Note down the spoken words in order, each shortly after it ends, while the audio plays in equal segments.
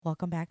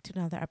Welcome back to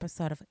another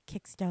episode of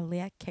Kix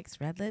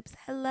Red Lips.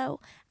 Hello,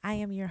 I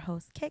am your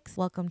host, Kix.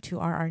 Welcome to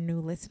our new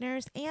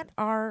listeners and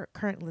our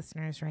current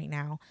listeners right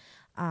now.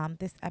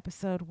 This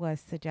episode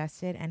was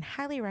suggested and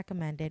highly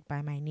recommended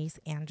by my niece,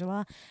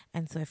 Angela.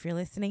 And so if you're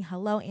listening,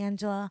 hello,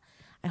 Angela.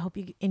 I hope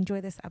you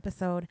enjoy this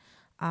episode.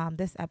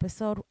 This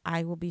episode,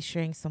 I will be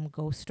sharing some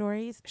ghost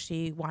stories.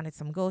 She wanted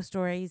some ghost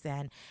stories,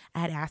 and I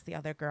had asked the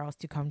other girls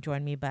to come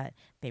join me, but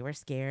they were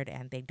scared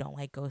and they don't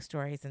like ghost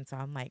stories. And so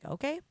I'm like,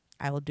 okay,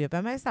 I will do it by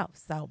myself.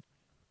 So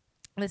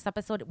this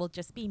episode will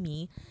just be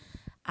me.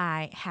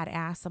 I had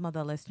asked some of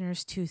the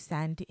listeners to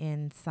send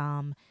in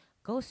some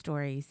ghost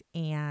stories,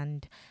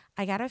 and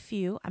I got a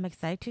few. I'm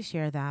excited to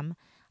share them.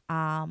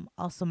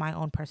 Also, my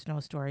own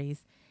personal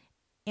stories.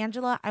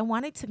 Angela, I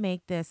wanted to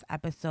make this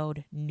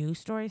episode new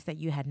stories that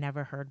you had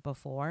never heard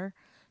before.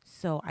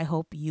 So I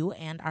hope you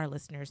and our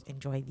listeners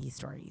enjoy these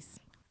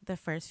stories. The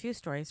first few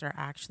stories are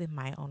actually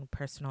my own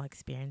personal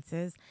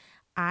experiences.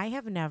 I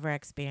have never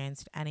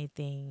experienced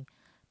anything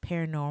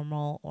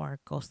paranormal or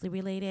ghostly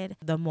related.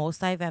 The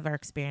most I've ever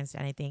experienced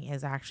anything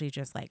is actually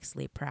just like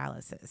sleep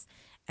paralysis.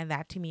 And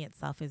that to me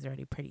itself is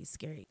already pretty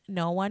scary.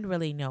 No one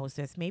really knows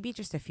this, maybe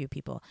just a few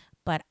people,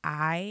 but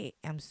I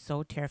am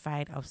so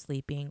terrified of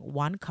sleeping,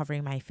 one,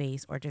 covering my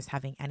face or just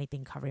having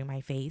anything covering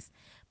my face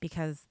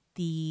because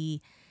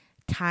the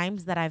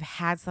times that I've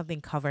had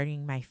something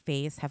covering my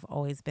face have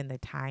always been the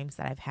times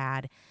that I've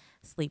had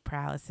sleep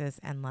paralysis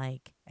and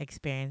like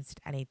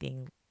experienced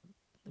anything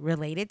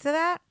related to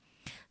that.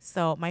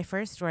 So, my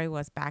first story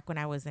was back when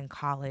I was in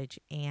college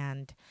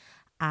and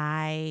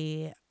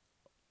I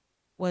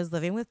was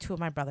living with two of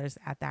my brothers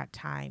at that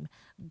time.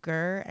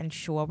 Gur and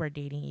Shua were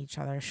dating each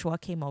other. Shua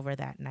came over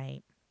that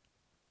night.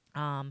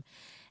 Um,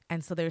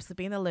 and so they were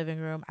sleeping in the living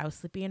room. I was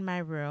sleeping in my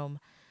room.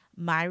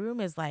 My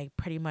room is like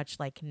pretty much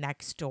like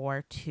next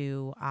door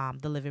to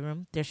the living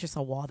room. There's just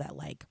a wall that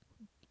like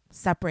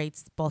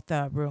separates both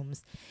the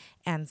rooms.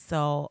 And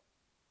so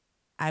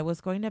I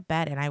was going to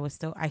bed and I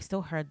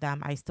still heard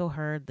them. I still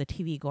heard the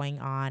TV going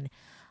on.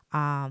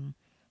 Um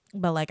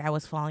but like I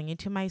was falling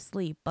into my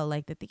sleep. But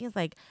like the thing is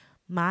like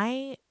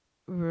my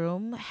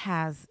room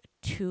has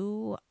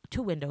two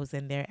windows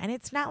in there and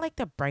it's not like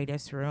the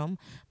brightest room,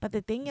 but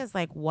the thing is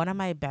like one of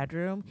my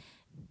bedroom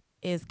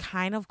is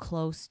kind of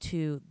close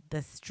to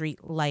the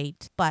street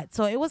light. But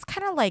so it was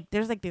kind of like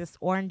there's like this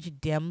orange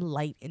dim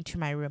light into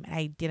my room and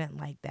I didn't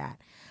like that.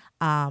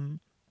 Um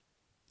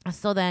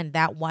so then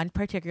that one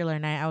particular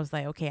night I was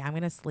like, okay, I'm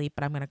going to sleep,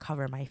 but I'm going to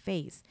cover my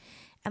face.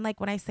 And like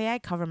when I say I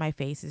cover my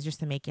face is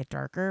just to make it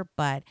darker,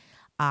 but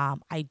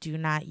I do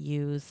not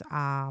use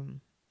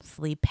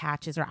sleep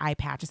patches or eye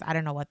patches. I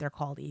don't know what they're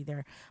called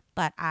either.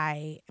 But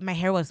I my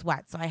hair was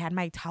wet, so I had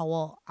my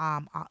towel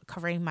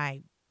covering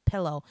my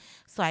pillow.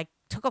 So I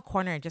took a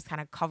corner and just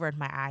kind of covered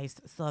my eyes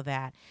so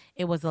that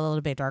it was a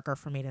little bit darker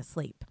for me to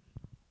sleep.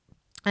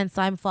 And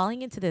so I'm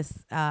falling into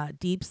this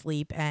deep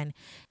sleep. And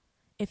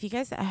if you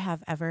guys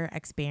have ever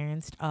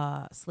experienced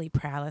sleep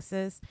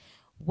paralysis,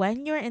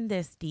 when you're in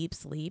this deep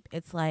sleep,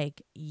 it's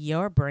like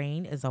your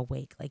brain is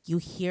awake. Like you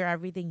hear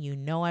everything, you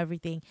know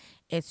everything.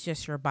 It's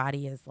just your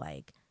body is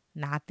like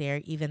not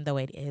there, even though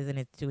it is and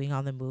it's doing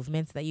all the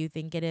movements that you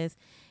think it is.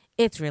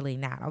 It's really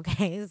not,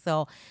 okay?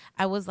 So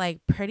I was like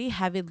pretty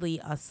heavily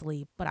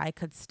asleep, but I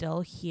could still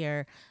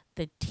hear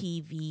the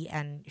TV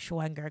and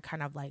Schwenger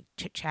kind of like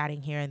chit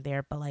chatting here and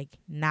there, but like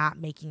not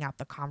making out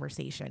the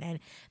conversation. And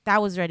that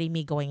was already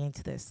me going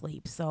into this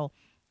sleep. So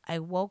I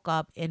woke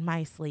up in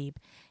my sleep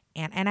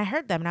and I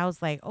heard them and I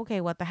was like, okay,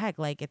 what the heck?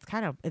 Like it's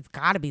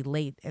gotta be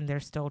late and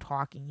they're still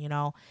talking, you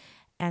know?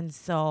 And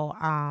so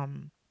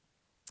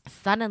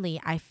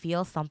suddenly I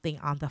feel something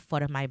on the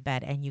foot of my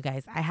bed. And you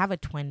guys, I have a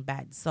twin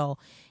bed. So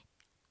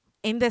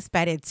in this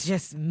bed, it's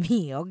just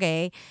me,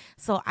 okay?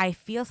 So I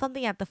feel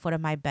something at the foot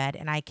of my bed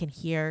and I can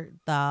hear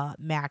the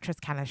mattress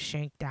kind of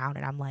shrink down.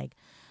 And I'm like,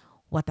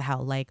 what the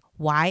hell? Like,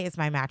 why is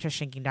my mattress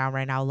shrinking down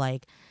right now?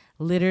 Like,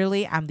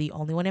 literally, I'm the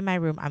only one in my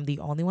room. I'm the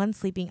only one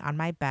sleeping on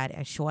my bed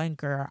and Shoa and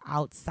Gur are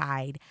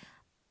outside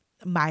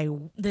my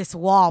this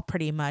wall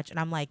pretty much, and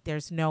I'm like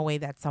there's no way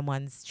that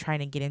someone's trying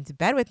to get into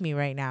bed with me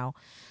right now.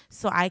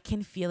 So I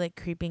can feel it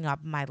creeping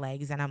up my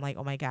legs and I'm like,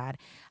 oh my god,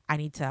 I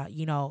need to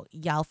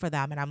yell for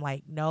them. And I'm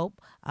like,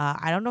 nope,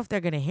 I don't know if they're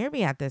gonna hear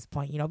me at this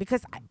point,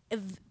 because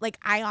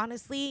I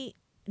honestly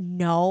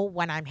know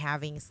when I'm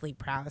having sleep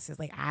paralysis.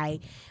 Like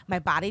my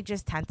body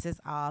just tenses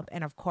up,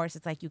 and of course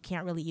it's like you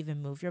can't really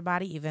even move your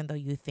body even though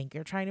you think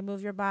you're trying to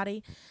move your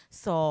body.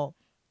 So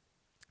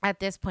at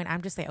this point,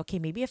 I'm just like, okay,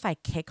 maybe if I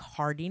kick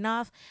hard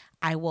enough,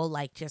 I will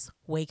like just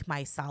wake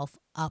myself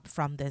up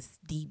from this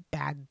deep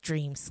bad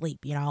dream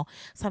sleep.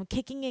 So I'm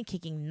kicking and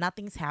kicking,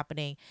 nothing's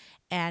happening.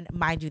 And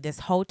mind you, this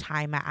whole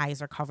time my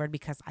eyes are covered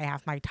because I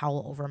have my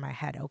towel over my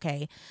head.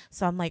 Okay.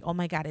 So I'm like, oh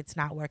my God, it's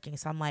not working.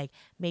 So I'm like,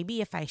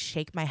 maybe if I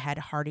shake my head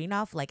hard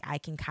enough, like I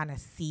can kind of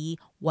see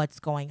what's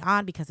going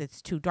on because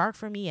it's too dark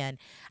for me and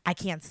I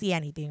can't see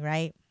anything.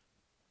 Right.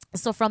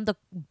 So from the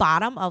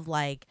bottom of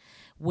like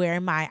where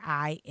my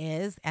eye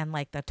is and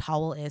like the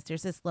towel is,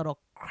 there's this little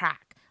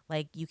crack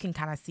Like you can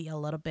kind of see a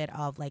little bit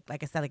of like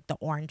I said, like the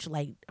orange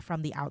light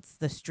from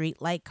the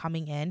street light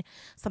coming in.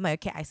 So I'm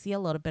like, okay, I see a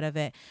little bit of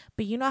it.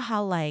 But you know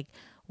how like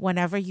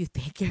whenever you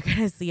think you're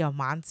gonna see a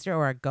monster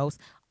or a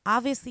ghost,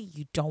 obviously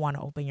you don't want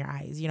to open your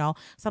eyes, you know?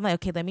 So I'm like,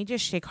 okay, let me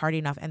just shake hard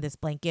enough and this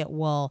blanket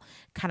will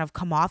kind of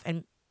come off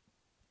and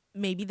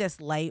maybe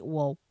this light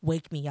will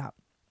wake me up.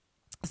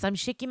 So I'm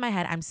shaking my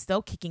head. I'm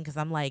still kicking because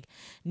I'm like,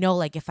 no,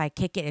 like if I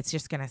kick it, it's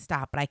just gonna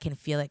stop. But I can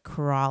feel it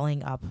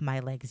crawling up my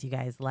legs, you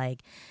guys.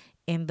 Like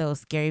in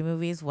those scary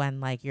movies when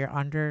like you're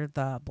under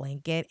the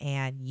blanket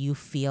and you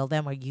feel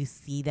them or you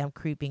see them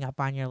creeping up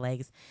on your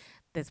legs.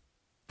 This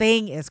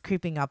thing is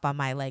creeping up on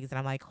my legs and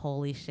I'm like,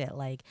 holy shit,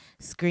 like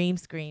scream,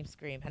 scream,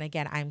 scream. And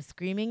again, I'm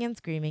screaming and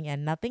screaming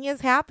and nothing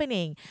is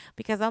happening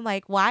because I'm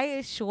like, why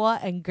is Shua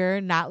and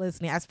Gurn not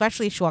listening?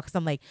 Especially Shua, because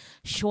I'm like,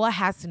 Shua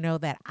has to know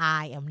that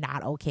I am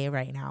not okay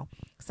right now.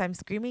 So I'm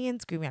screaming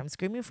and screaming. I'm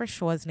screaming for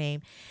Shua's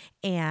name.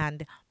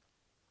 And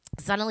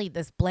suddenly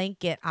this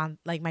blanket on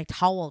like my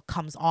towel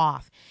comes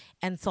off.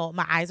 And so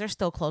my eyes are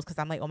still closed because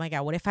I'm like, oh my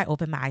God, what if I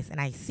open my eyes and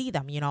I see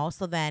them, you know?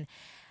 So then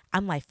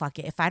I'm like, fuck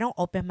it. If I don't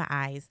open my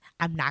eyes,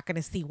 I'm not going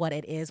to see what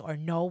it is or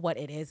know what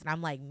it is. And I'm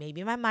like,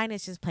 maybe my mind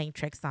is just playing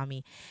tricks on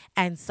me.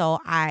 And so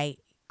I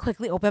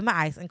quickly open my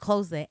eyes and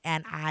close it.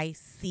 And I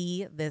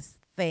see this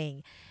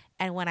thing.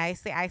 And when I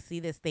say I see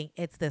this thing,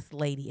 it's this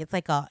lady. It's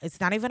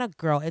not even a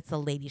girl. It's a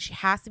lady. She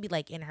has to be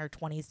like in her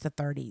 20s to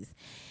 30s.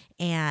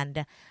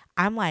 And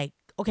I'm like,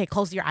 okay,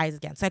 close your eyes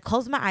again. So I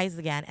close my eyes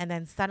again. And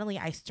then suddenly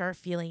I start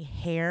feeling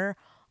hair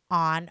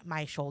on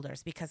my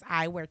shoulders because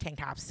I wear tank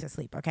tops to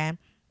sleep. Okay.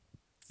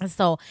 And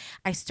so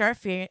I start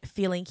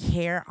feeling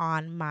hair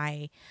on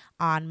my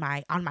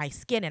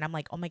skin, and I'm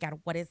like, oh my God,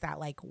 what is that?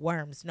 Like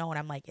worms? No, and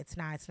I'm like, it's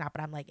not. But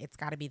I'm like, it's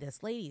got to be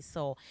this lady.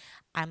 So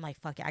I'm like,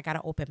 fuck it, I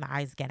gotta open my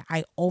eyes again.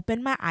 I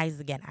open my eyes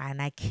again,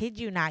 and I kid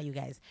you not, you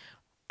guys,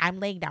 I'm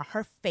laying down.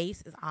 Her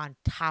face is on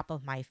top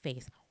of my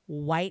face,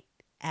 white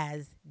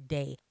as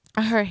day.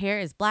 Her hair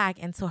is black,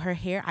 and so her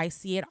hair, I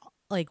see it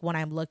like when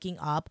I'm looking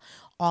up,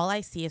 all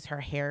I see is her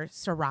hair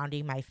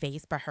surrounding my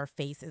face, but her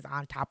face is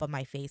on top of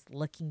my face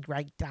looking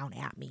right down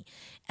at me.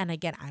 And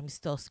again, I'm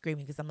still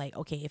screaming because I'm like,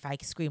 okay, if I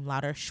scream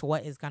louder, Shua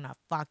is gonna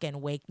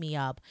fucking wake me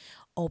up,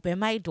 open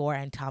my door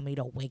and tell me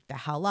to wake the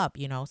hell up,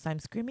 you know? So I'm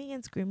screaming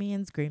and screaming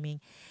and screaming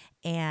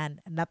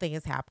and nothing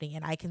is happening.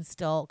 And I can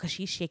still, because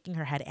she's shaking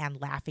her head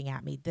and laughing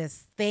at me,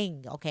 this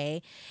thing,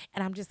 okay?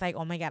 And I'm just like,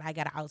 oh my God, I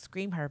gotta out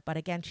scream her. But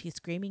again, she's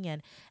screaming,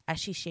 and as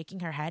she's shaking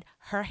her head,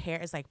 her hair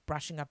is like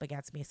brushing up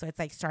against me. So it's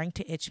like starting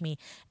to itch me.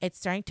 It's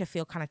starting to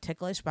feel kind of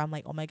ticklish, but I'm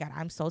like, oh my God,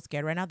 I'm so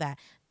scared right now that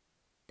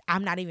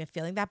I'm not even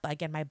feeling that. But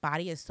again, my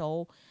body is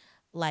so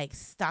like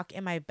stuck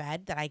in my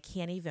bed that I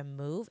can't even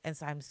move. And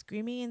so I'm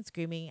screaming and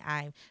screaming.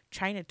 I'm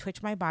trying to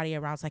twitch my body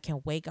around so I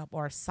can wake up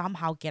or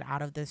somehow get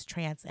out of this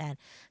trance. And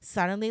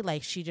suddenly,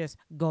 like, she just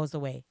goes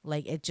away.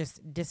 Like, it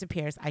just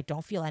disappears. I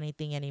don't feel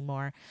anything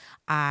anymore.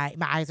 My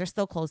eyes are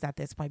still closed at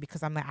this point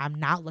because I'm like, I'm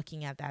not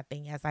looking at that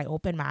thing. As I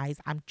open my eyes,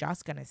 I'm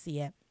just gonna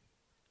see it.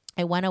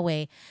 I went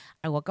away.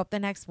 I woke up the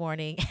next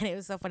morning and it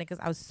was so funny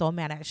because I was so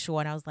mad at Shua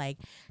and I was like,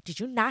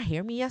 did you not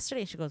hear me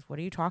yesterday? She goes, what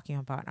are you talking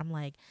about? I'm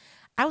like,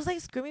 I was like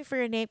screaming for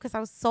your name because I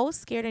was so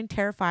scared and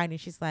terrified. And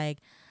she's like,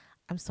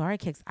 I'm sorry,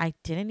 Kix. I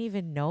didn't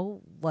even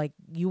know like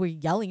you were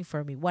yelling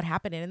for me. What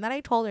happened? And then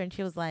I told her and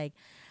she was like,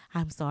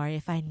 I'm sorry.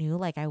 If I knew,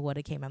 like I would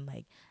have came. I'm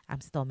like,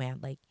 I'm still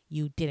mad. Like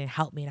you didn't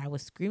help me and I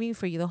was screaming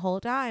for you the whole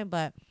time.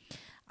 But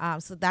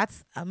so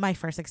that's my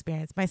first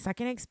experience. My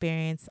second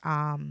experience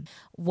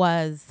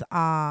was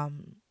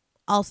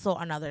also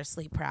another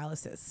sleep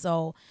paralysis.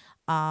 So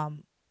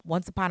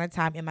once upon a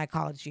time in my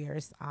college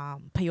years,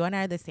 Payo and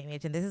I are the same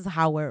age, and this is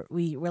how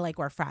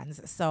we're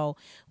friends. So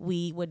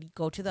we would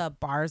go to the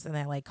bars and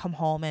then like come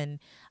home. And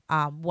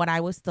when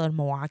I was still in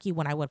Milwaukee,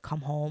 when I would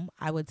come home,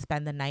 I would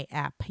spend the night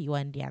at Payo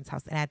and Dan's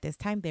house. And at this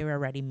time, they were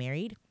already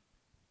married.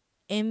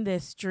 In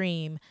this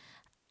dream,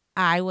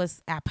 I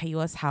was at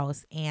Payua's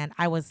house and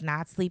I was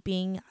not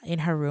sleeping in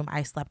her room.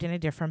 I slept in a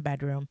different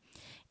bedroom.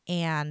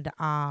 And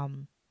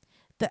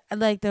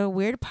the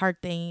weird part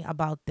thing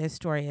about this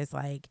story is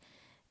like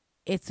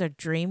it's a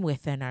dream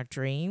within a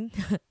dream,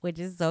 which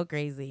is so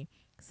crazy.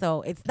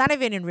 So it's not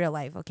even in real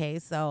life, okay?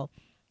 So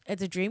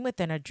it's a dream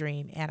within a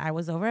dream. And I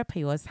was over at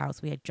Payua's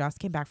house. We had just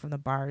came back from the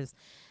bars.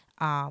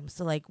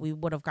 So like we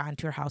would have gotten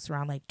to her house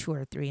around like 2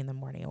 or 3 in the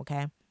morning,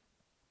 okay?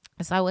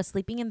 So I was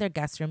sleeping in their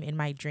guest room in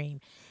my dream,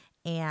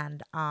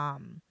 and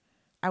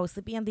I was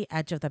sleeping on the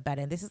edge of the bed,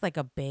 and this is like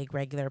a big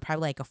regular,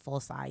 probably like a full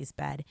size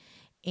bed.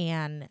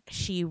 And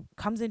she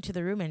comes into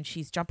the room and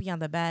she's jumping on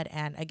the bed.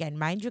 And again,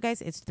 mind you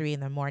guys, it's 3 in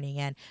the morning.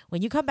 And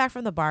when you come back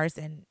from the bars,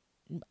 and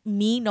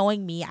me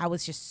knowing me, I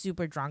was just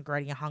super drunk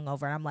already and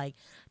hungover. And I'm like,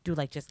 dude,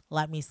 like just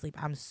let me sleep.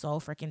 I'm so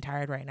freaking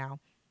tired right now.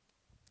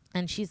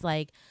 And she's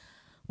like,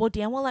 well,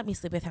 Dan will let me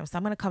sleep with him, so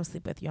I'm gonna come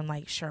sleep with you. I'm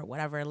like, sure,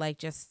 whatever. Like,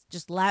 just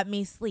let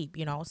me sleep,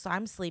 you know. So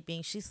I'm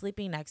sleeping. She's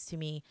sleeping next to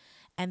me,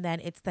 and then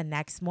it's the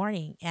next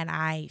morning, and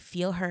I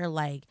feel her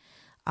like,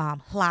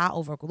 hla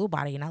over glue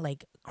body, and I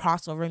like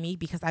cross over me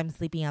because I'm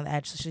sleeping on the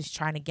edge. So she's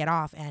trying to get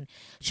off and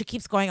she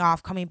keeps going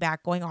off, coming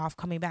back, going off,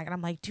 coming back. And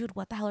I'm like, dude,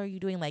 what the hell are you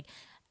doing? Like,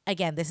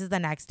 again, this is the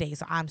next day.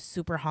 So I'm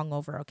super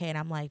hungover. Okay. And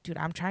I'm like, dude,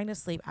 I'm trying to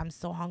sleep. I'm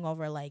so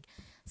hungover. Like,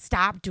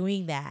 stop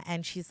doing that.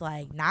 And she's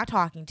like, not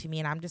talking to me.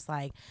 And I'm just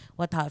like,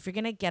 what the hell? If you're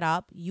going to get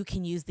up, you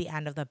can use the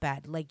end of the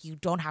bed. Like, you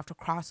don't have to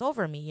cross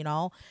over me, you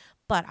know?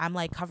 But I'm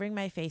like covering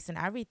my face and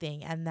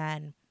everything. And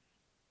then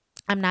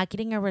I'm not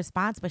getting a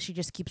response, but she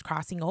just keeps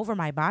crossing over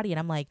my body. And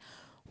I'm like,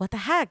 what the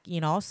heck,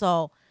 you know?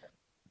 So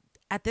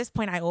at this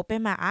point, I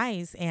open my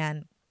eyes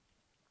and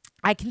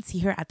I can see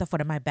her at the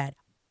foot of my bed.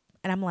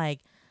 And I'm like,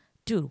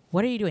 dude,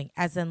 what are you doing?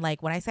 As in,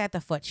 like, when I say at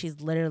the foot,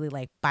 she's literally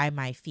like by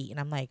my feet. And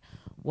I'm like,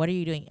 what are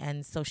you doing?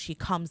 And so she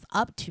comes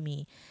up to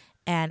me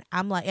and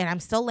I'm like, and I'm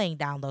still laying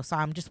down though. So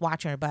I'm just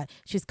watching her, but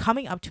she's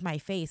coming up to my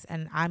face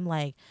and I'm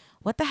like,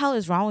 what the hell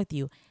is wrong with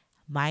you?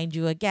 Mind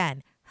you,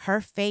 again,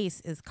 her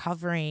face is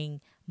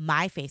covering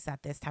my face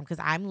at this time because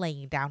I'm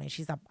laying down and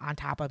she's up on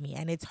top of me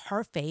and it's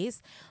her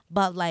face,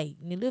 but like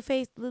nilu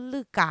face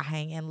lulu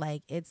kahang and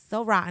like it's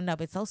so rotten up,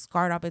 it's so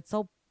scarred up,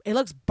 it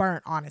looks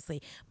burnt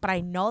honestly, but I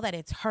know that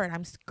it's her and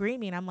I'm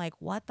screaming. I'm like,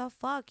 what the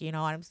fuck, you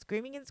know? And I'm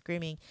screaming and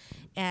screaming,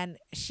 and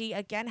she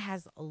again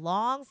has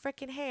long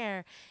freaking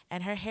hair,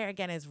 and her hair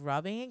again is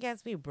rubbing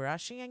against me,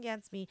 brushing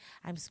against me.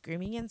 I'm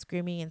screaming and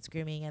screaming and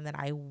screaming, and then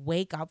I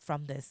wake up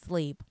from this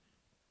sleep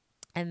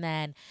and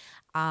then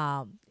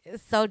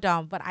it's so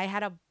dumb, but I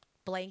had a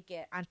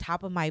blanket on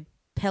top of my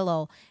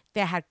pillow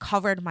that had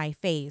covered my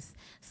face.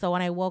 So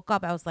when I woke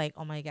up, I was like,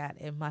 oh my God,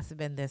 it must have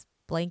been this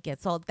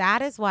blanket. So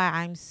that is why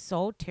I'm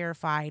so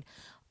terrified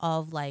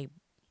of like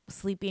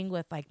sleeping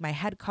with like my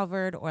head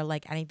covered or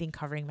like anything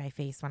covering my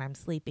face when I'm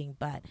sleeping.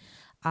 But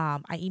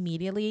I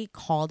immediately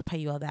called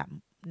Payua that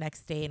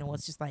next day and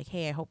was just like,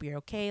 hey, I hope you're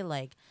okay.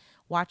 Like,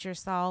 watch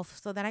yourself.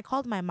 So then I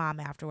called my mom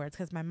afterwards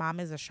because my mom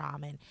is a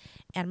shaman.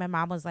 And my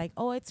mom was like,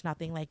 oh, it's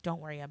nothing. Like,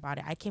 don't worry about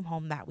it. I came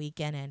home that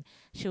weekend and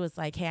she was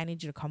like, hey, I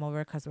need you to come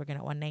over because we're going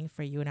to one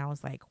for you. And I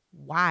was like,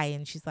 why?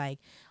 And she's like,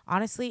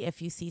 honestly,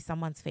 if you see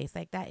someone's face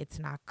like that, it's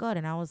not good.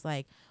 And I was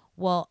like,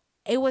 well,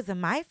 it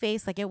wasn't my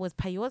face. Like, it was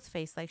Payua's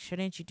face. Like,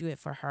 shouldn't you do it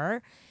for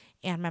her?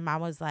 And my mom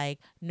was like,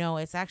 no,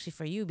 it's actually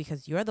for you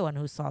because you're the one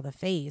who saw the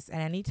face.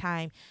 And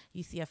anytime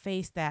you see a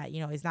face that,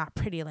 you know, is not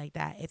pretty like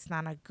that, it's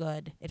not a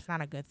good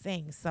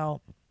thing.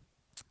 So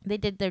they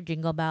did their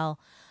jingle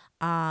bell.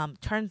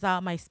 Turns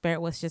out my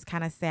spirit was just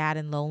kind of sad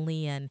and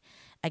lonely, and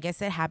I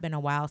guess it had been a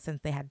while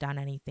since they had done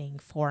anything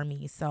for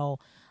me. So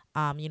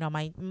you know,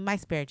 my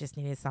spirit just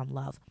needed some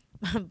love.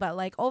 But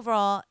like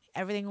overall,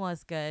 everything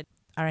was good.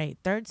 All right,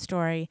 third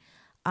story.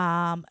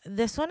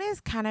 This one is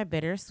kind of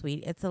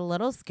bittersweet. It's a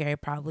little scary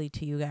probably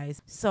to you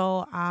guys.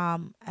 So,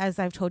 as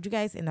I've told you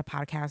guys in the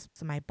podcast,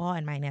 so my ball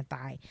and my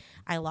netai,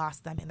 I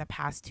lost them in the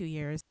past 2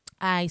 years.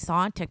 I saw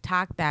on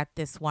TikTok that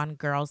this one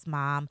girl's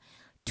mom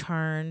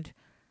turned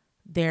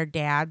their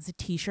dad's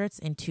t-shirts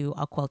into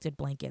a quilted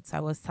blanket. So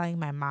I was telling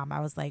my mom, I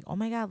was like, oh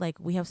my God, like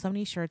we have so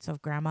many shirts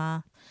of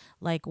grandma.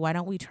 Like, why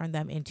don't we turn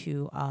them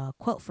into a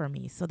quilt for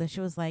me? So then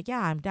she was like, yeah,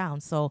 I'm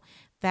down. So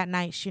that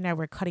night she and I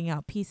were cutting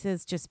out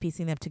pieces, just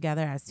piecing them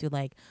together as to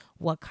like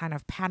what kind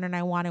of pattern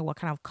I wanted, what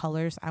kind of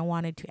colors I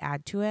wanted to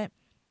add to it.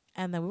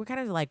 And then we were kind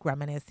of like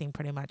reminiscing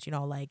pretty much, you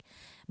know, like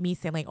me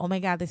saying like, oh my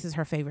God, this is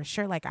her favorite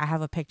shirt. Like I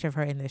have a picture of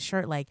her in this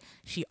shirt. Like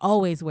she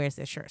always wears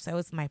this shirt. So it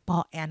was my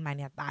ball and my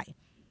netai.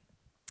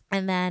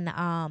 And then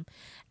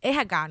it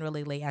had gotten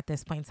really late at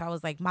this point. So I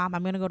was like, Mom,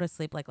 I'm going to go to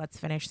sleep. Like, let's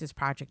finish this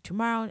project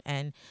tomorrow.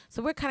 And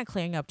so we're kind of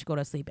clearing up to go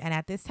to sleep. And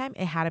at this time,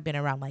 it had been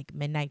around like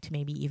midnight to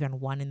maybe even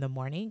 1 in the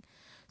morning.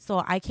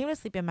 So I came to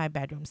sleep in my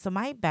bedroom. So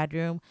my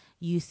bedroom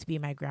used to be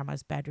my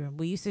grandma's bedroom.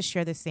 We used to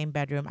share the same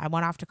bedroom. I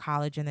went off to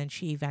college and then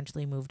she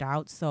eventually moved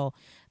out. So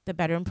the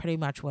bedroom pretty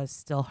much was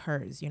still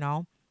hers, you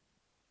know?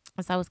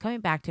 So I was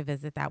coming back to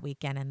visit that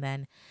weekend, and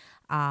then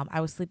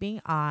I was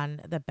sleeping on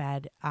the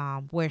bed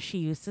where she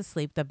used to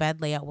sleep. The bed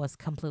layout was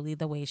completely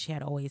the way she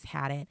had always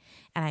had it,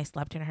 and I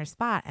slept in her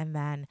spot. And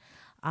then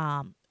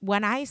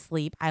when I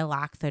sleep, I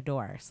lock the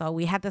door. So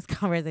we had this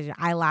conversation.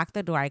 I locked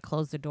the door. I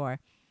closed the door,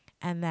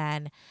 and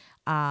then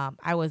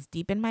I was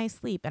deep in my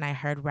sleep, and I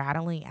heard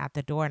rattling at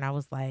the door, and I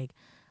was like,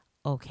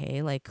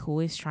 okay, like who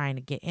is trying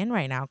to get in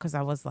right now? Because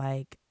I was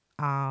like,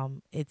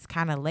 it's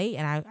kind of late,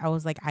 and I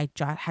was like,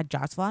 had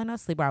just fallen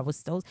asleep, or I was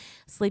still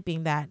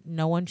sleeping, that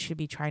no one should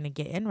be trying to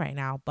get in right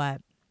now.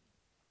 But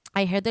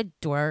I heard the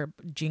door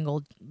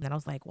jingle, and I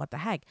was like, what the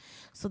heck?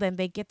 So then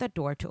they get the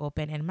door to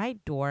open, and my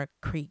door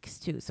creaks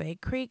too. So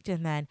it creaked,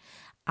 and then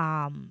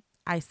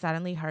I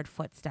suddenly heard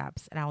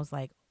footsteps, and I was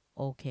like,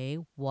 okay,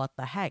 what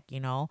the heck, you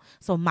know?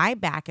 So my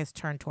back is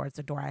turned towards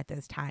the door at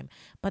this time.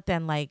 But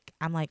then like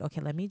I'm like,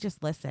 okay, let me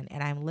just listen.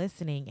 And I'm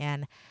listening,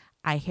 and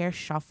I hear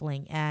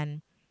shuffling,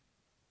 and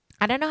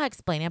I don't know how to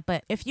explain it,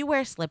 but if you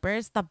wear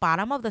slippers, the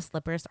bottom of the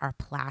slippers are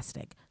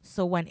plastic.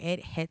 So when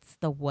it hits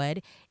the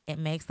wood, it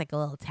makes like a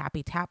little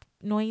tappy tap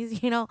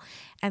noise, you know?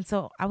 And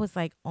so I was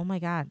like, oh my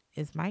God,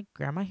 is my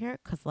grandma here?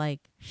 Because like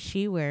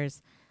she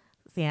wears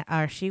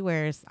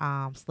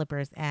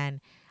slippers, and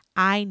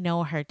I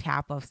know her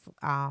tap of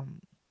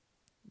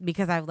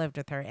because I've lived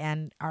with her,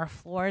 and our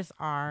floors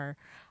are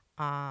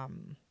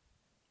um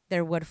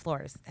they're wood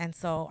floors. And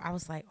so I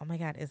was like, oh my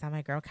God, is that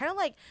my girl? Kind of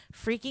like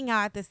freaking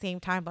out at the same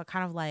time, but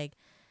kind of like,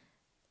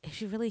 is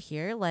she really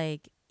here?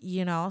 Like,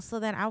 so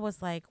then I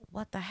was like,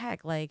 what the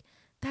heck? Like,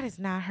 that is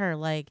not her.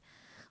 Like,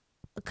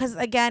 because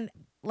again,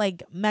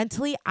 like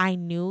mentally, I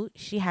knew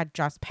she had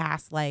just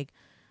passed like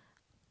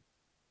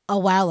a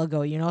while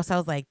ago, So I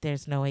was like,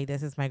 there's no way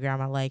this is my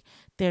grandma. Like,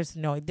 there's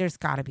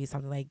gotta be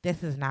something, like,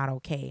 this is not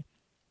okay.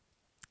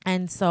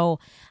 And so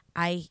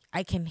I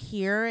can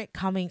hear it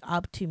coming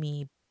up to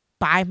me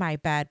by my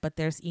bed, but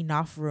there's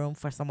enough room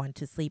for someone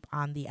to sleep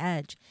on the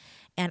edge.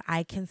 And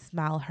I can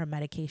smell her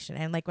medication.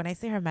 And like when I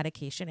say her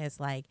medication is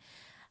like,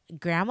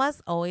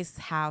 grandmas always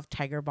have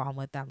tiger balm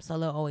with them. So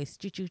they'll always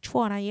choo choo.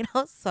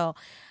 So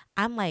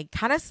I'm like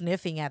kind of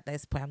sniffing at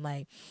this point. I'm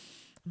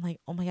like,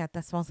 oh my God,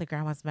 that smells like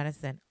grandma's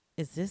medicine.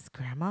 Is this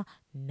grandma?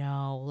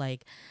 No,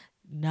 like,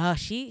 no,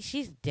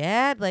 she's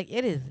dead. Like,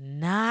 it is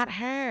not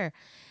her.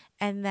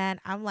 And then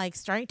I'm like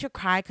starting to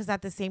cry because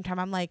at the same time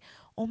I'm like,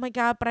 oh my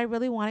God, but I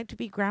really want it to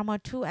be grandma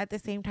too at the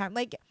same time.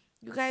 Like,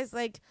 you guys,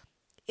 like,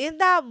 in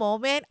that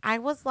moment, I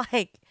was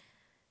like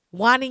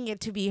wanting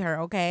it to be her,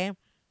 okay?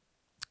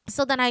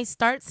 So then I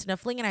start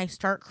sniffling and I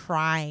start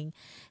crying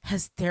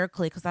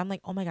hysterically because I'm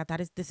like, oh my God,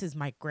 this is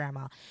my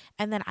grandma.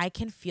 And then I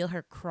can feel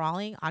her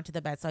crawling onto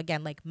the bed. So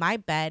again, like my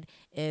bed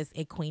is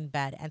a queen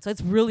bed. And so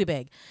it's really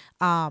big.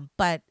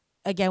 But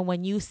again,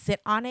 when you sit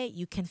on it,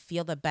 you can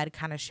feel the bed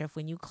kind of shift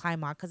when you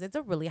climb on because it's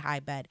a really high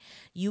bed.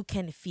 You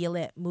can feel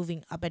it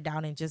moving up and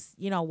down and just,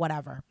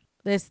 whatever.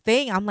 This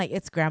thing, I'm like,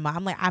 it's grandma.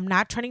 I'm like, I'm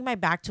not turning my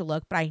back to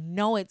look, but I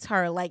know it's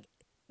her. Like,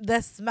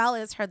 the smell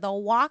is her, the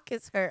walk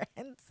is her.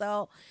 And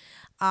so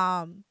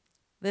um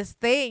this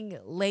thing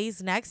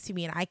lays next to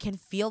me and I can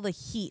feel the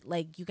heat.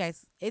 Like, you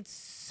guys, it's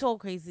so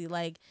crazy.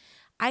 Like,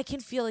 I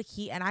can feel the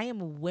heat and I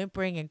am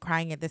whimpering and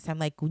crying at this time,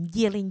 like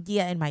yelling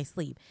in my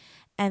sleep.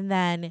 And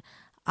then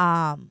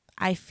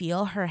I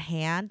feel her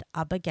hand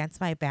up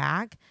against my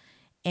back.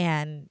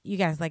 And you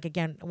guys, like,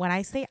 again, when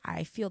I say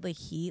I feel the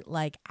heat,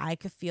 like I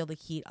could feel the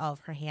heat of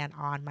her hand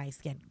on my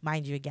skin.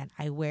 Mind you, again,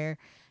 I wear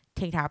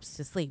tank tops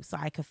to sleep, so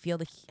I could feel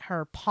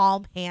her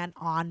palm hand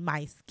on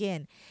my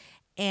skin.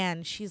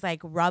 And she's like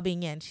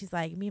rubbing in. She's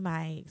like, me,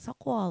 my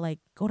soko, like,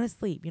 go to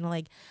sleep.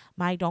 Like,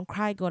 my don't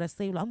cry, go to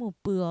sleep.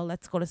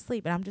 Let's go to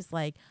sleep. And I'm just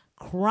like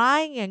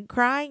crying and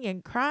crying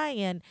and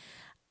crying. And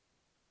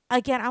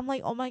again, I'm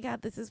like, oh my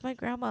God, this is my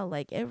grandma.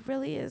 Like, it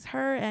really is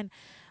her. And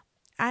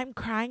I'm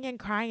crying and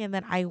crying. And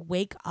then I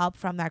wake up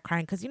from that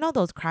crying. Because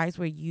those cries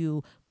where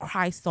you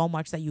cry so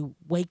much that you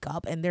wake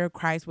up, and there are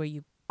cries where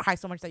you cry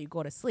so much that you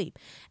go to sleep.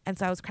 And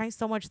so I was crying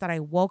so much that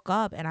I woke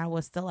up and I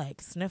was still like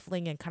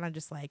sniffling and kind of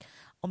just like,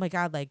 oh my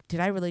God, like,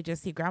 did I really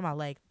just see grandma?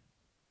 Like,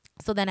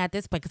 so then at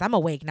this point, because I'm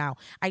awake now,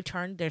 I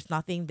turn, there's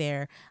nothing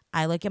there.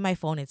 I look at my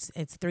phone, it's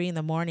 3 in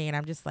the morning, and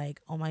I'm just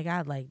like, oh my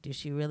God, like, did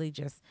she really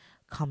just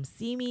come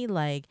see me?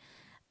 Like,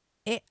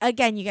 it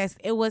again, you guys,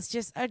 it was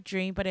just a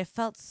dream, but it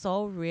felt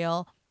so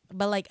real.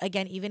 But like,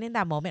 again, even in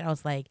that moment, I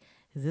was like,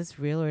 is this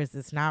real or is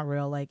this not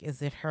real? Like,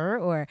 is it her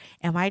or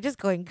am I just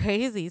going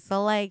crazy?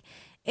 So like,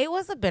 it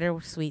was a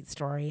bittersweet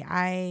story.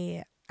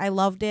 I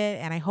loved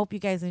it and I hope you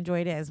guys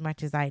enjoyed it as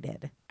much as I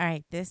did. All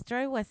right, this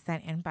story was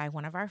sent in by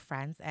one of our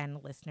friends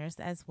and listeners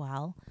as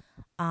well.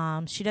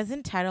 She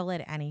doesn't title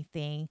it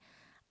anything.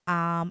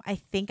 I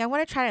think I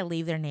want to try to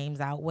leave their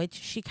names out, which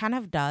she kind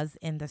of does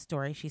in the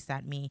story she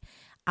sent me.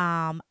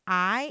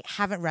 I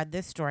haven't read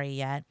this story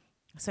yet,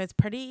 so it's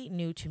pretty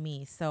new to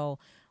me. So,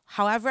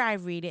 however I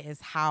read it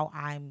is how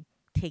I'm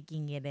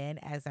taking it in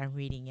as I'm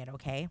reading it,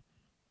 okay?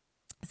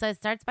 So it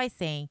starts by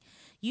saying,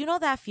 you know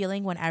that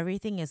feeling when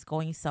everything is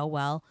going so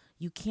well,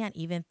 you can't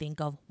even think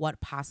of what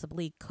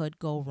possibly could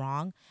go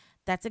wrong?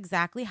 That's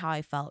exactly how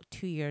I felt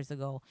 2 years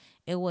ago.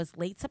 It was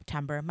late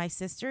September. My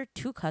sister,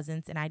 two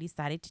cousins, and I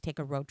decided to take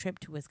a road trip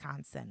to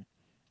Wisconsin.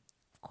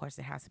 Of course,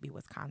 it has to be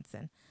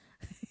Wisconsin.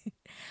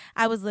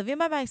 I was living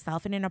by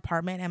myself in an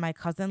apartment, and my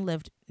cousin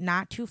lived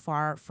not too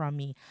far from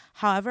me.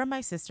 However,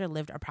 my sister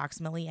lived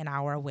approximately an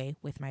hour away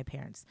with my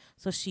parents.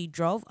 So she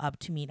drove up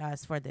to meet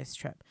us for this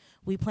trip.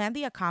 We planned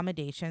the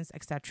accommodations,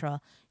 etc.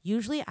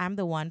 Usually, I'm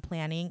the one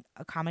planning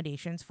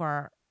accommodations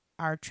for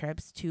our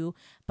trips too,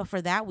 but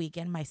for that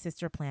weekend, my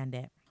sister planned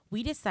it.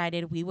 We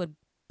decided we would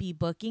be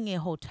booking a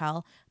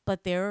hotel,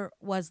 but there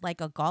was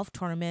like a golf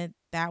tournament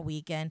that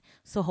weekend,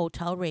 so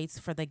hotel rates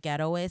for the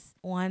ghettoest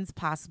ones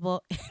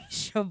possible in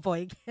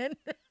Sheboygan,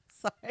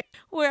 sorry,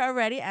 we're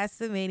already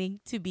estimating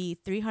to be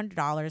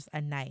 $300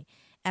 a night.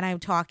 And I'm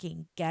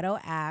talking ghetto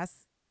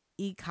ass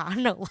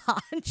Econo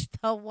Lodge,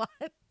 the one,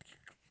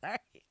 sorry,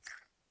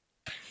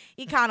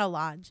 Econo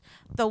Lodge,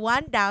 the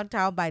one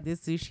downtown by the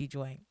sushi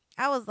joint.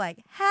 I was like,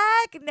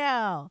 heck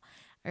no.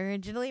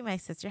 Originally, my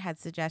sister had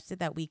suggested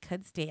that we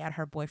could stay at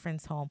her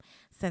boyfriend's home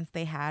since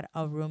they had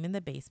a room in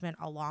the basement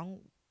along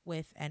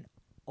with an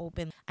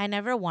open. I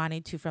never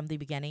wanted to from the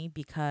beginning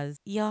because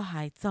yo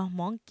hai zo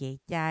mong ge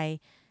jai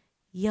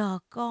yo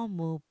go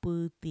mu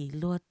bu di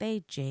luo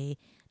de jay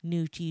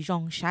nu ji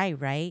zhong shai,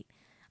 right?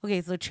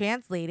 Okay, so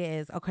translated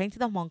is according to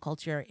the Hmong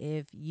culture,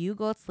 if you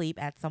go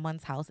sleep at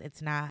someone's house,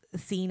 it's not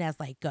seen as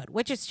like good,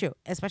 which is true,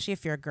 especially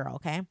if you're a girl,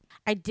 okay?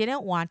 I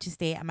didn't want to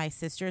stay at my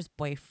sister's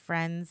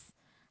boyfriend's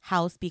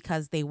house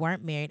because they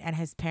weren't married and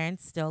his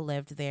parents still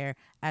lived there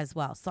as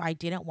well. So I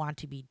didn't want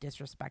to be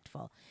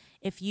disrespectful.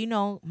 If you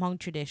know Hmong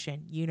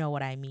tradition, you know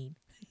what I mean.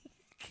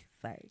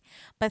 Sorry.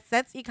 But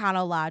since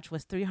Econo Lodge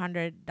was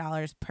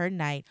 $300 per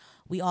night,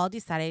 we all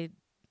decided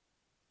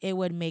it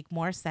would make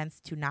more sense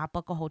to not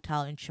book a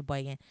hotel in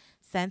Sheboygan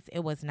since it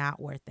was not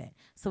worth it.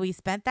 So we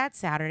spent that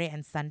Saturday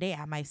and Sunday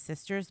at my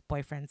sister's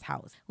boyfriend's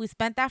house. We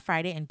spent that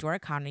Friday in Door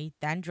County,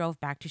 then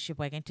drove back to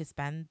Sheboygan to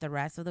spend the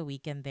rest of the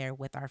weekend there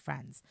with our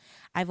friends.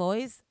 I've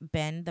always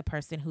been the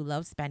person who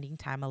loves spending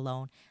time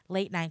alone,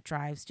 late night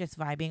drives, just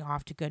vibing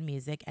off to good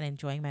music and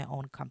enjoying my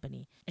own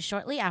company.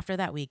 Shortly after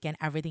that weekend,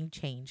 everything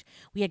changed.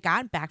 We had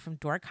gotten back from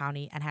Door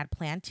County and had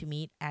planned to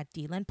meet at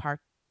Deland Park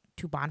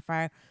to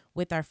bonfire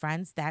with our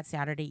friends that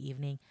Saturday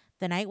evening.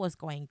 The night was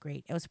going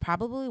great. It was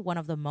probably one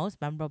of the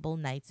most memorable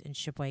nights in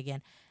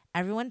Sheboygan.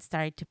 Everyone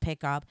started to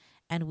pick up,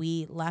 and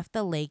we left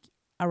the lake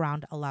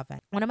around 11.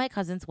 One of my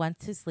cousins went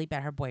to sleep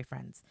at her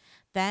boyfriend's.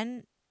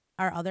 Then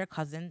our other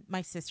cousin,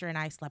 my sister, and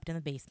I slept in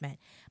the basement.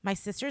 My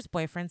sister's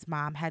boyfriend's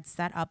mom had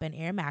set up an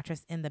air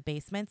mattress in the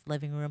basement's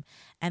living room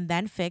and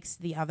then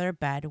fixed the other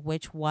bed,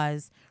 which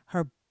was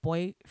her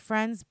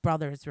boyfriend's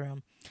brother's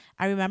room.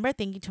 I remember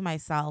thinking to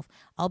myself,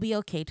 I'll be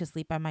okay to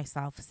sleep by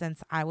myself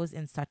since I was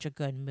in such a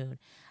good mood.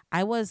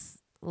 I was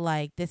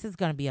like, this is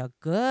going to be a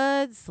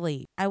good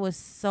sleep. I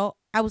was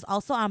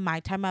also on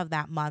my time of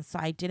that month, so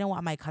I didn't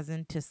want my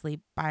cousin to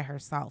sleep by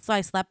herself. So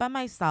I slept by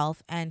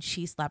myself and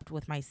she slept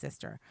with my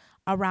sister.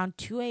 Around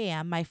 2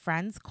 a.m., my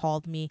friends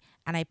called me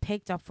and I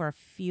picked up for a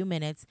few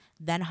minutes,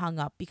 then hung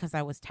up because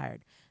I was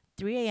tired.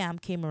 3 a.m.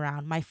 came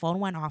around, my phone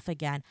went off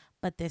again,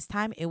 but this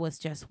time it was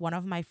just one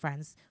of my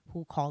friends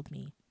who called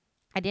me.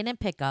 I didn't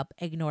pick up,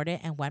 ignored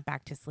it, and went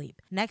back to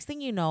sleep. Next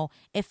thing you know,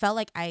 it felt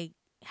like I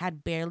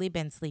had barely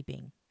been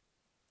sleeping.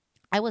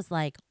 I was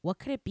like, what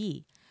could it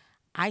be?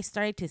 I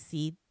started to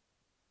see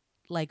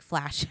like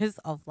flashes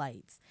of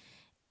lights.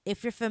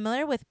 If you're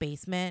familiar with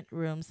basement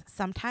rooms,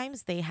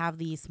 sometimes they have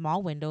these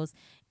small windows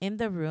in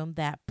the room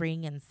that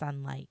bring in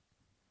sunlight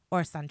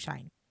or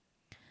sunshine.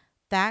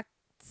 That's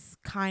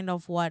kind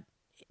of what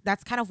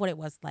that's kind of what it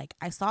was like.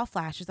 I saw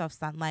flashes of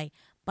sunlight,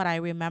 but I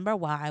remember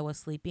while I was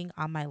sleeping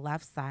on my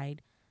left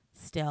side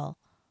still,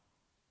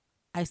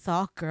 I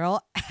saw a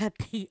girl at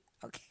the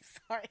okay,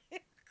 sorry.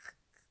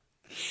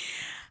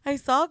 I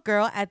saw a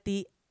girl at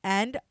the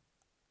end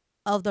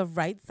of the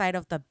right side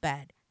of the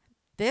bed.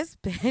 This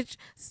bitch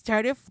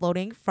started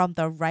floating from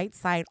the right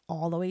side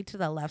all the way to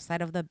the left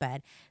side of the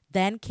bed,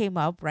 then came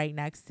up right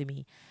next to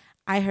me.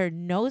 I heard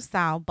no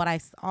sound, but I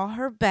saw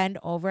her bend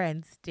over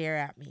and stare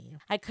at me.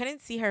 I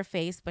couldn't see her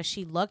face, but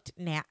she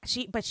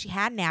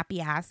had nappy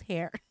ass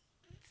hair.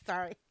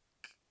 Sorry.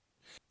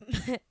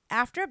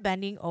 After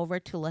bending over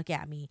to look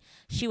at me,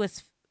 she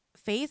was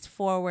face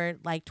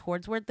forward, like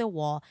towards where the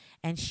wall,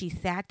 and she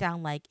sat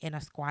down like in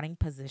a squatting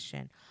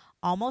position,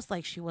 almost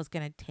like she was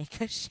gonna take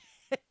a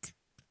shit.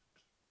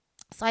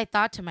 So I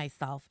thought to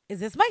myself, is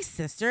this my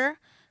sister?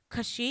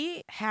 Because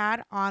she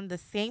had on the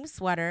same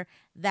sweater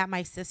that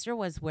my sister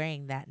was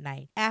wearing that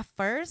night. At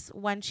first,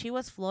 when she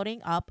was floating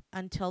up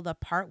until the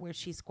part where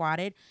she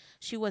squatted,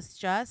 she was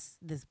just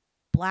this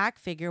black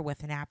figure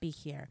with nappy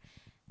hair.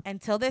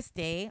 Until this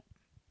day,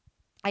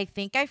 I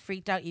think I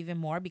freaked out even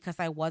more because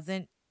it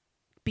wasn't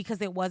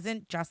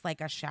just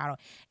like a shadow.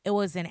 It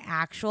was an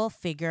actual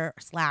figure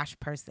slash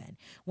person.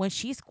 When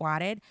she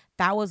squatted,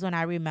 that was when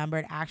I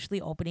remembered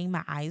actually opening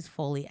my eyes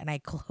fully and I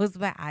closed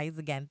my eyes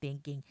again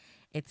thinking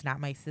it's not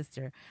my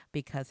sister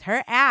because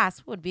her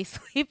ass would be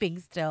sleeping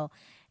still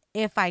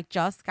if I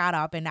just got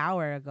up an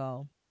hour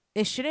ago.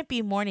 It shouldn't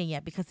be morning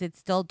yet because it's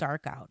still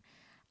dark out.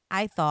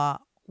 I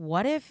thought,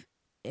 what if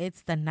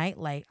it's the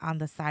nightlight on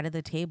the side of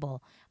the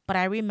table? But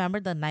I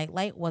remembered the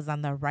nightlight was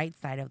on the right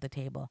side of the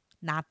table,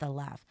 not the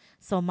left.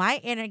 So my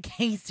inner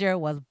gangster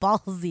was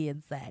ballsy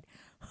and said,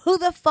 who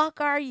the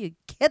fuck are you?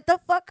 Get the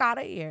fuck out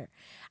of here.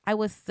 I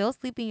was still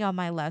sleeping on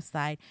my left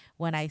side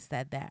when I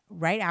said that.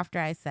 Right after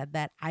I said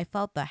that, I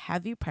felt the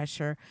heavy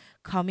pressure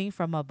coming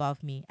from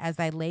above me as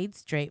I laid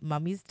straight,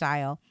 mummy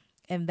style,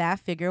 and that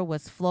figure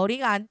was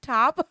floating on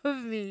top of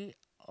me.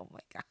 Oh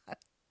my God.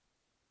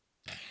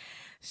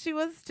 She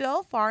was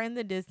still far in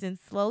the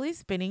distance, slowly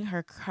spinning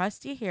her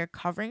crusty hair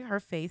covering her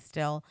face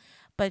still,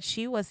 but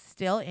she was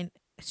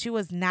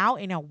now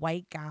in a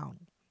white gown.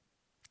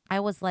 I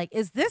was like,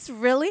 is this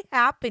really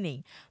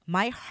happening?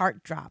 My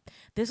heart dropped.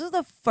 This was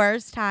the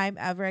first time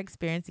ever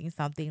experiencing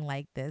something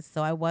like this,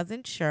 so I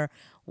wasn't sure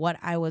what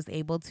I was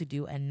able to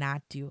do and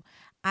not do.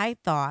 I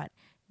thought,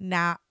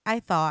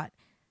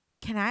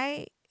 can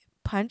I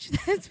punch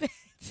this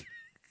bitch?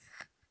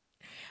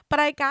 But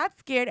I got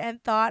scared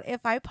and thought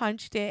if I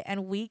punched it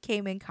and we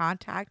came in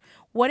contact,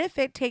 what if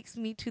it takes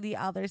me to the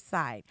other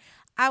side?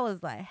 I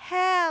was like,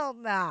 hell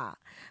nah.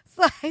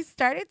 So I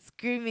started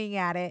screaming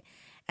at it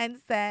and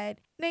said,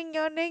 ning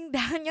yo ning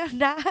da yo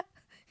da.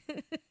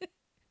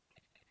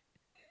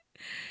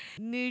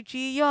 Nu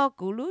chỉ yo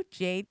cú lu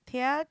chế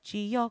theo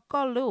chỉ yo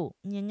có lu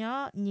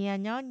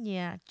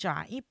nhớ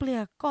trả ít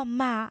bia có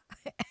ma.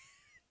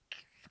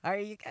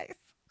 Sorry, you guys.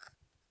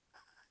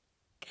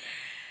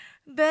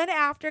 Then,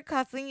 after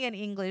cussing in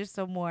English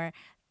some more,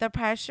 the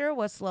pressure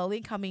was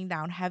slowly coming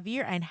down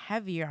heavier and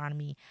heavier on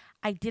me.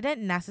 I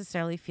didn't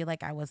necessarily feel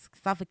like I was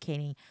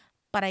suffocating,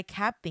 but I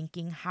kept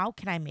thinking, how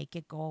can I make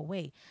it go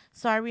away?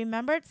 So I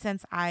remembered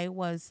since I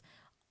was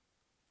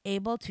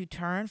able to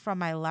turn from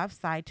my left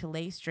side to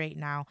lay straight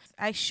now,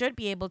 I should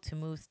be able to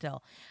move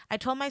still. I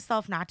told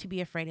myself not to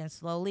be afraid and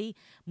slowly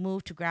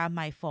moved to grab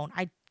my phone.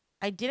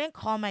 I didn't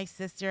call my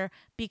sister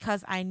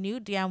because I knew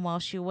damn well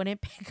she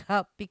wouldn't pick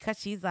up because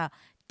she's a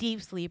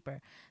deep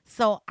sleeper.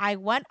 So I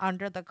went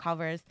under the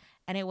covers,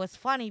 and it was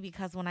funny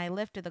because when I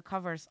lifted the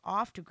covers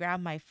off to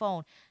grab my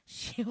phone,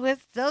 she was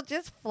still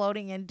just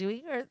floating and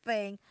doing her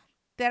thing.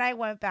 Then I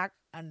went back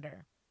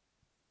under,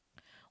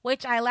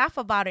 which I laugh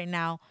about it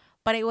now,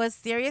 but it was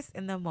serious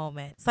in the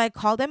moment. So I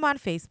called him on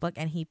Facebook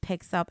and he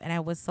picks up, and I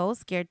was so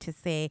scared to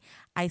say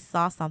I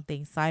saw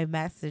something. So I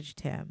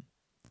messaged him,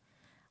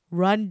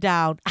 run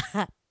down.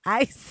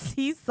 I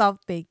see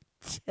something.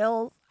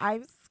 Chills.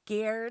 I'm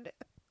scared.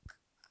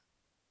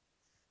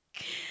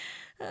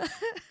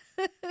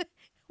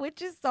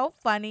 Which is so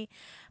funny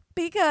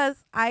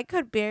because I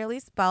could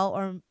barely spell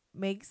or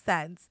make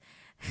sense.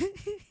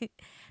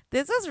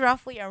 This was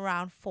roughly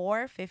around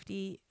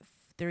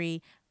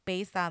 4:53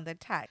 based on the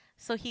text.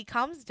 So he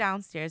comes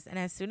downstairs, and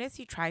as soon as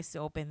he tries to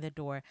open the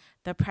door,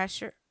 the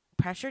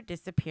pressure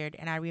disappeared,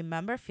 and I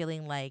remember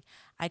feeling like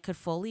I could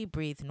fully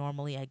breathe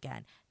normally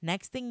again.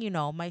 Next thing you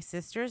know, my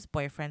sister's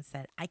boyfriend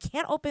said, I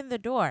can't open the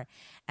door,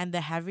 and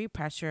the heavy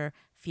pressure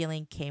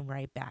feeling came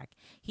right back.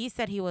 He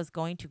said he was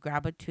going to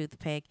grab a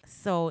toothpick.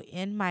 So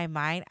in my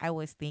mind, I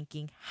was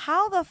thinking,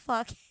 how the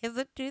fuck is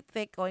a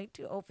toothpick going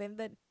to open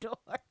the door?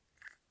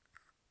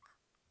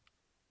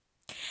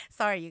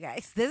 Sorry, you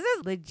guys. This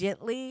is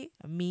legitly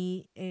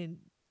me in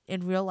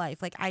real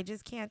life. Like, I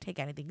just can't take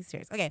anything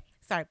serious. Okay,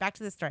 sorry. Back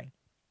to the story.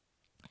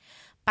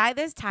 By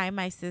this time,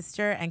 my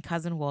sister and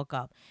cousin woke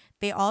up.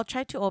 They all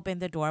tried to open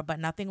the door, but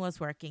nothing was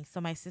working. So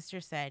my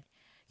sister said,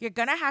 you're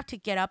gonna have to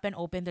get up and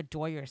open the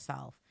door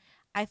yourself.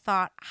 I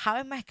thought, how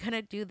am I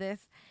gonna do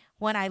this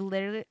when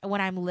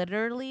I'm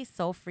literally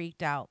so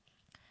freaked out?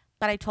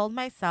 But I told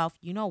myself,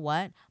 you know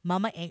what?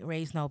 Mama ain't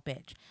raised no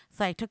bitch.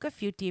 So I took a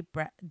few deep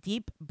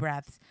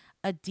breaths,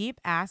 a deep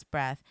ass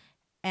breath,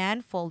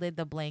 and folded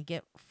the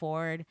blanket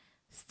forward,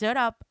 stood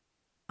up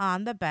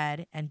on the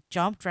bed, and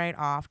jumped right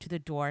off to the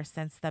door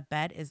since the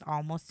bed is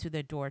almost to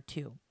the door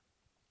too.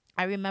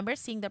 I remember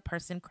seeing the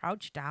person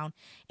crouched down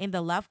in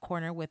the left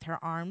corner with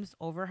her arms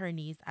over her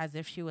knees as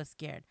if she was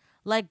scared.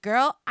 Like,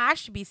 girl, I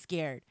should be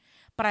scared.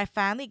 But I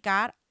finally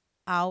got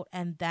out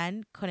and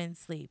then couldn't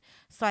sleep.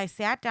 So I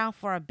sat down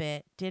for a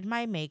bit, did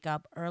my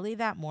makeup early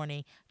that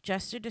morning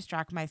just to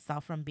distract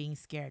myself from being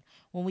scared.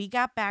 When we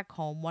got back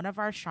home, one of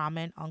our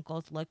shaman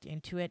uncles looked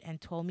into it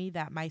and told me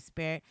that my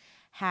spirit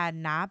had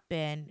not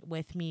been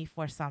with me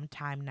for some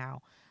time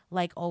now,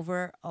 like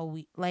over a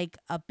week, like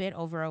a bit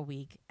over a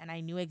week, and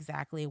I knew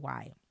exactly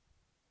why.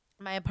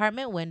 My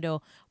apartment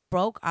window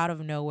broke out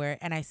of nowhere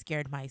and I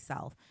scared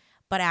myself.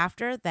 But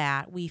after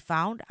that, we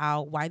found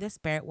out why the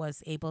spirit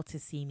was able to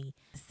see me.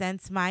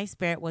 Since my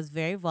spirit was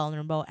very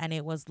vulnerable and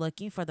it was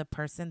looking for the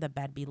person the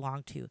bed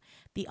belonged to.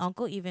 The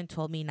uncle even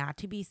told me not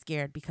to be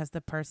scared because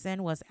the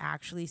person was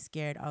actually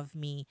scared of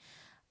me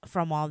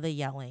from all the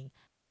yelling.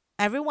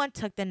 Everyone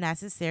took the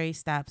necessary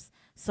steps,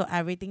 so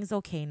everything's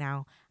okay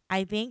now.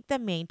 I think the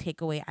main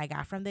takeaway I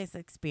got from this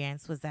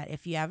experience was that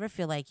if you ever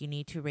feel like you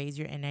need to raise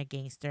your inner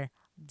gangster,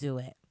 do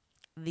it.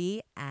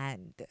 The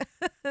end.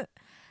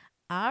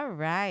 All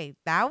right.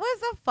 That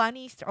was a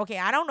funny story. Okay,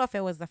 I don't know if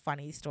it was a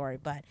funny story,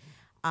 but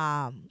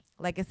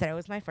like I said, it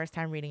was my first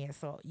time reading it.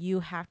 So you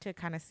have to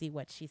kind of see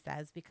what she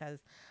says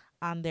because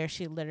on there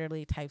she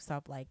literally types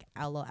up like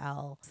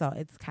LOL. So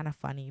it's kind of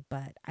funny,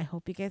 but I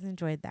hope you guys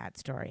enjoyed that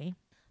story.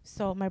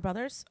 So my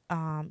brothers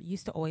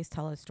used to always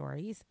tell us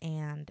stories,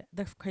 and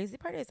the crazy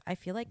part is I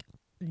feel like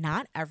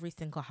not every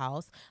single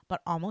house,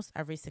 but almost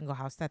every single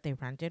house that they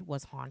rented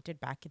was haunted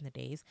back in the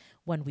days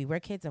when we were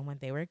kids and when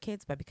they were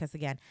kids. But because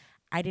again,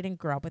 I didn't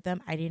grow up with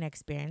them, I didn't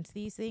experience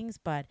these things,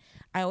 but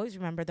I always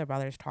remember the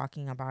brothers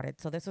talking about it.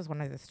 So this was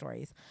one of the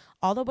stories.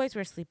 All the boys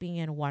were sleeping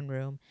in one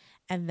room,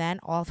 and then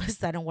all of a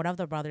sudden one of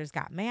the brothers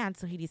got mad,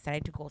 so he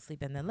decided to go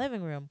sleep in the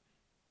living room.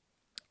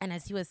 And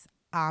as he was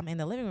in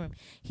the living room,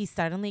 he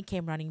suddenly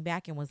came running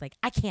back and was like,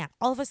 I can't.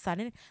 All of a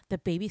sudden, the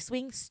baby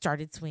swing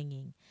started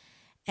swinging.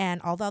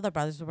 And all the other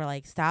brothers were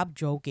like, stop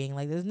joking.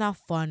 Like, this is not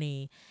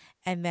funny.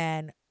 And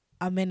then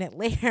a minute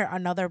later,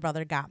 another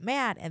brother got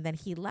mad and then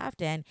he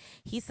left. And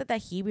he said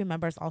that he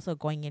remembers also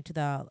going into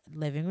the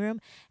living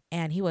room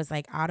and he was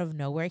like, out of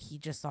nowhere, he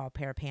just saw a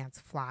pair of pants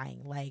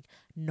flying. Like,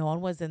 no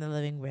one was in the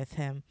living with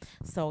him.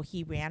 So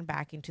he ran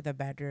back into the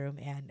bedroom.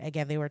 And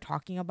again, they were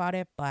talking about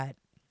it, but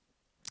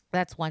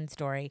that's one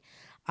story.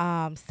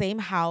 Same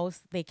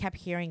house. They kept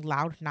hearing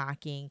loud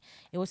knocking.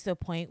 It was to a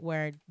point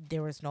where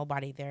there was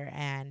nobody there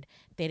and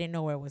they didn't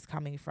know where it was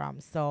coming from.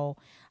 So,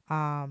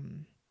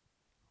 um,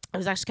 it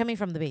was actually coming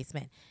from the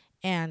basement.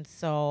 And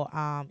so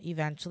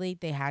eventually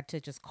they had to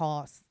just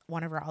call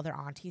one of our other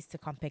aunties to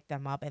come pick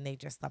them up, and they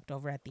just slept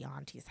over at the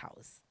auntie's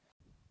house.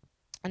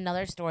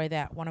 Another story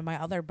that one of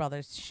my other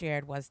brothers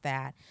shared was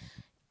that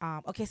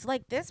okay, so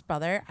like this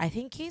brother, I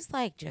think he's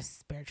like just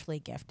spiritually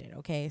gifted.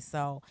 Okay,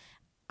 so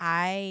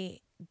I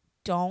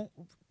don't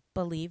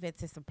believe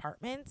it's his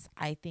apartments.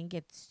 I think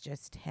it's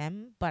just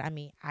him, but I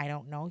mean, I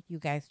don't know. You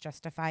guys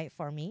justify it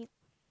for me.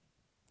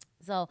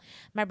 So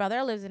my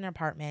brother lives in an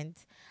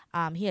apartment.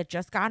 He had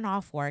just gotten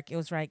off work. It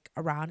was like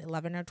around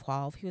 11 or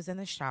 12. He was in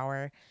the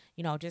shower,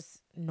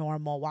 just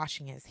normal,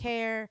 washing his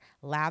hair,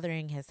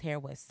 lathering his hair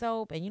with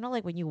soap. And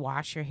like when you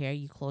wash your hair,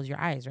 you close your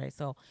eyes, right?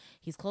 So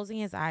he's closing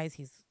his eyes,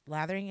 he's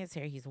lathering his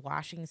hair, he's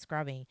washing,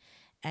 scrubbing.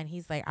 And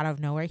he's like, out of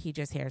nowhere, he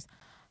just hears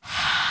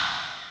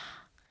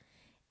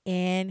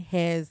in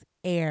his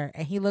ear.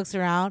 And he looks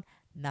around,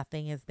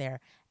 nothing is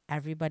there.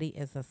 Everybody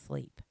is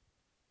asleep.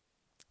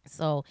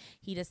 So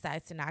he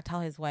decides to not tell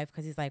his wife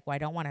because he's like, well, I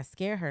don't want to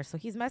scare her. So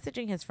he's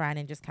messaging his friend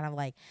and just kind of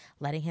like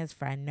letting his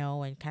friend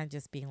know and kind of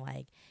just being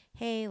like,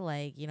 hey,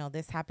 like,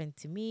 this happened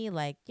to me.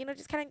 Like,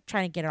 just kind of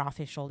trying to get it off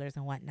his shoulders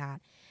and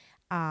whatnot.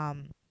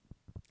 Um,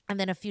 and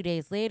then a few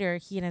days later,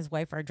 he and his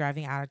wife are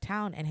driving out of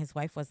town, and his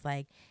wife was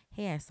like,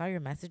 hey, I saw your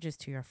messages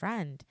to your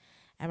friend.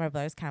 And my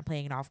brother's kind of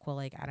playing it off cool,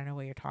 like, I don't know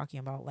what you're talking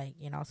about. Like,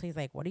 so he's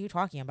like, what are you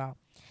talking about?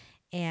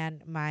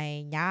 And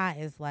my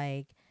nya is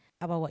like,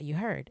 about what you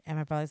heard. And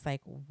my brother's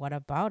like, what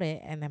about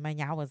it? And then my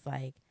nya was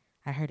like,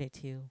 I heard it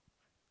too.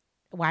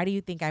 Why do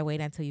you think I wait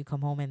until you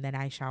come home and then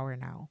I shower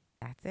now?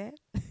 That's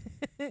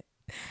it.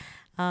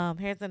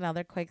 Here's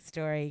another quick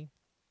story.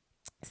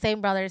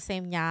 Same brother,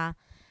 same nya.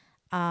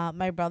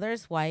 My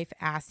brother's wife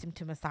asked him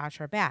to massage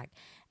her back.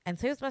 And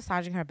so he was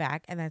massaging her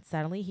back, and then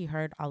suddenly he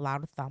heard a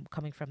loud thump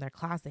coming from their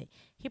closet.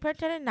 He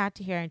pretended not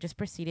to hear and just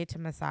proceeded to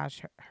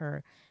massage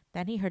her.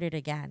 Then he heard it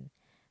again.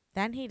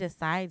 Then he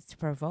decides to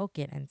provoke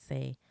it and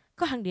say,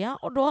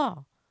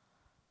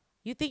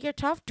 you think you're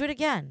tough? Do it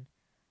again.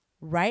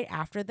 Right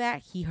after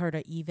that, he heard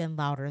an even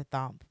louder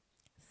thump.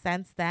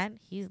 Since then,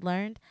 he's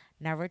learned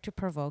never to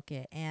provoke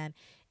it. And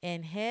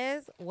in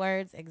his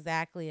words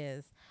exactly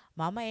is,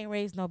 Mama ain't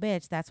raised no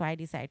bitch. That's why I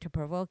decided to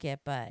provoke it,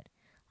 but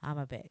I'm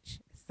a bitch.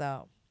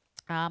 So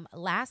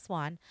last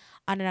one,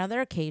 on another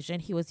occasion,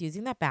 he was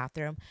using the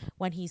bathroom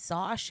when he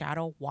saw a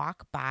shadow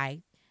walk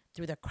by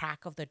through the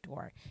crack of the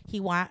door. He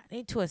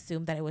wanted to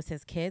assume that it was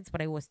his kids,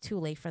 but it was too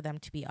late for them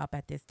to be up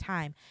at this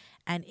time.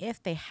 And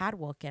if they had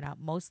woken up,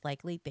 most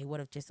likely they would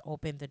have just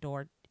opened the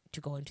door to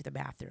go into the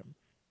bathroom.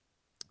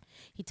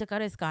 He took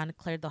out his gun,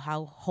 cleared the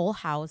whole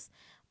house,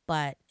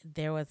 but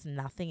there was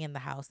nothing in the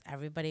house.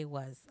 Everybody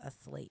was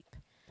asleep.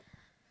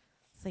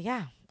 So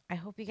yeah, I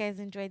hope you guys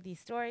enjoyed these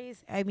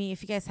stories. I mean,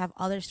 if you guys have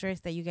other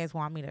stories that you guys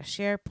want me to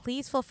share,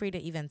 please feel free to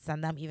even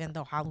send them, even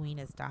though Halloween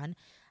is done.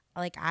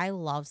 Like, I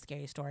love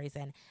scary stories,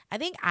 and I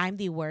think I'm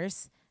the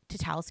worst to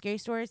tell scary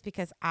stories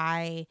because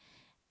I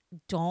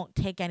don't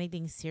take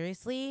anything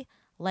seriously.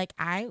 Like,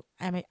 I'm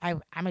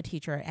a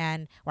teacher,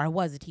 and or I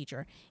was a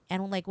teacher,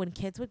 and like when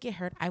kids would get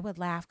hurt, I would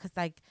laugh because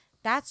like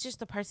that's just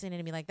the person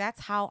in me. Like, that's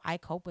how I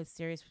cope with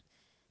serious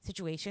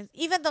situations.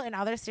 Even though in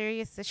other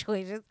serious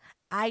situations,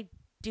 I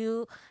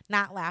do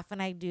not laugh, and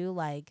I do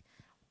like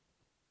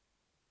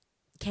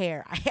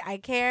care. I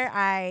care.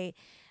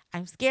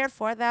 I'm scared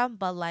for them,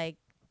 but like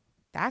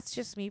that's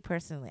just me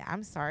personally.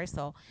 I'm sorry.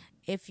 So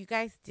if you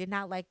guys did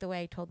not like the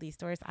way I told these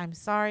stories, I'm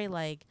sorry.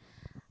 Like,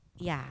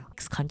 yeah,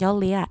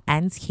 Leah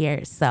ends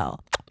here. So